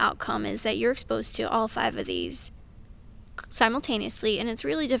body outcome is that you're exposed to all 5 of these simultaneously, and it's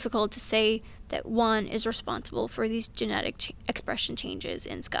really difficult to say that one is responsible for these genetic expression changes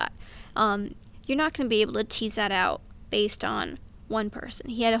in Scott. You're not going to be able to tease that out based on one person.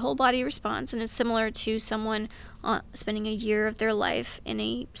 He had a whole body response, and it's similar to someone spending a year of their life in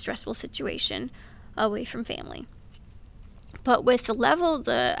a stressful situation away from family. But with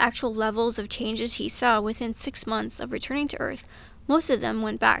the actual levels of changes he saw within 6 months of returning to Earth, most of them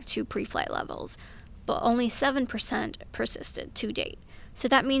went back to pre-flight levels, but only 7% persisted to date. So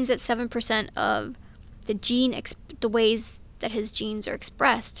that means that 7% of the ways that his genes are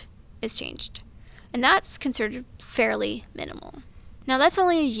expressed is changed. And that's considered fairly minimal. Now, that's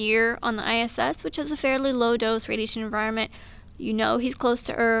only a year on the ISS, which is a fairly low-dose radiation environment. You know he's close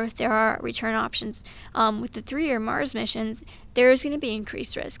to Earth. There are return options. With the 3-year Mars missions, there is going to be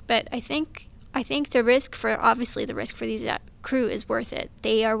increased risk. But I think the risk for these crew is worth it.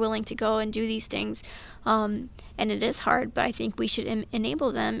 They are willing to go and do these things, and it is hard, but I think we should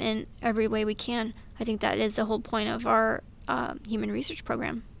enable them in every way we can. I think that is the whole point of our human research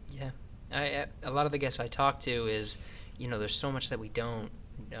program. Yeah. A lot of the guests I talk to is, there's so much that we don't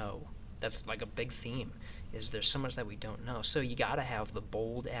know. That's like a big theme, is there's so much that we don't know. So you got to have the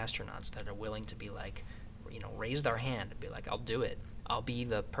bold astronauts that are willing to be like, raise their hand and be like, I'll do it. I'll be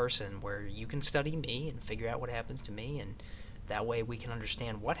the person where you can study me and figure out what happens to me, and that way we can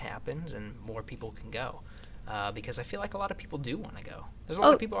understand what happens and more people can go. Because I feel like a lot of people do want to go. There's a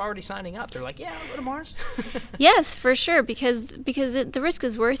lot of people already signing up. They're like, yeah, I'll go to Mars. Yes, for sure, because the risk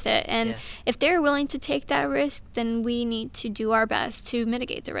is worth it. And if they're willing to take that risk, then we need to do our best to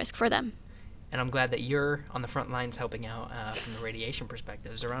mitigate the risk for them. And I'm glad that you're on the front lines helping out from the radiation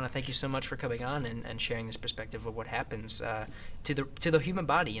perspective. Zarana, thank you so much for coming on and sharing this perspective of what happens to the human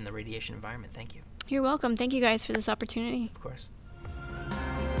body in the radiation environment. Thank you. You're welcome. Thank you guys for this opportunity. Of course.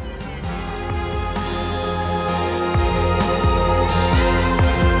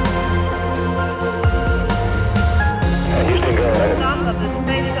 Houston, go ahead. Stop of the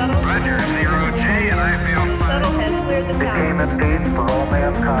space shuttle. Roger, 0G, and I feel fine. Shuttle has cleared the Became tower. a theme for all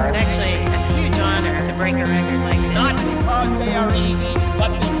mankind. Actually a huge honor to break a record like this. Not because they are easy,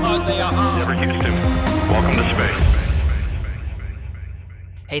 but because they are hard. Houston, welcome to space.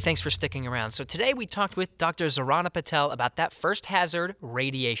 Hey, thanks for sticking around. So today we talked with Dr. Zarana Patel about that first hazard,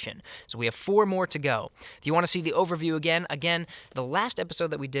 radiation. So we have 4 more to go. If you want to see the overview again, the last episode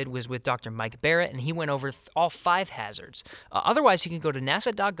that we did was with Dr. Mike Barrett, and he went over all 5 hazards. Otherwise, you can go to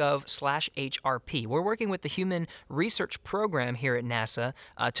nasa.gov/HRP. We're working with the Human Research Program here at NASA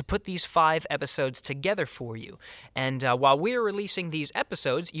to put these 5 episodes together for you. And while we're releasing these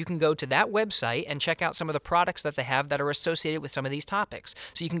episodes, you can go to that website and check out some of the products that they have that are associated with some of these topics.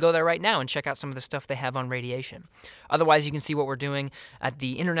 So you can go there right now and check out some of the stuff they have on radiation. Otherwise, you can see what we're doing at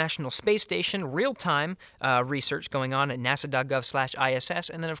the International Space Station, real-time research going on at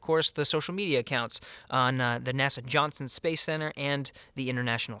nasa.gov/ISS, and then, of course, the social media accounts on the NASA Johnson Space Center and the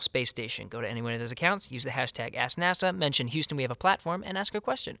International Space Station. Go to any one of those accounts, use the hashtag AskNASA, mention Houston We Have a Platform, and ask a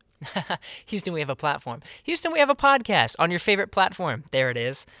question. Houston We Have a Platform. Houston We Have a Podcast on your favorite platform. There it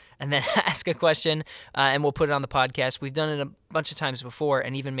is. And then ask a question, and we'll put it on the podcast. We've done it a bunch of times before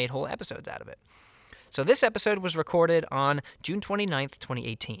and even made whole episodes out of it. So this episode was recorded on June 29th,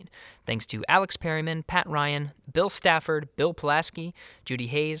 2018. Thanks to Alex Perryman, Pat Ryan, Bill Stafford, Bill Pulaski, Judy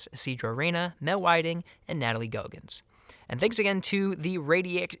Hayes, Cedro Reyna, Mel Whiting, and Natalie Gogans. And thanks again to the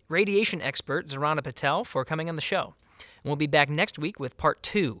radiation expert, Zarana Patel, for coming on the show. And we'll be back next week with part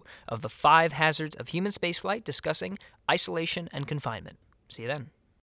 2 of the 5 hazards of human spaceflight, discussing isolation and confinement. See you then.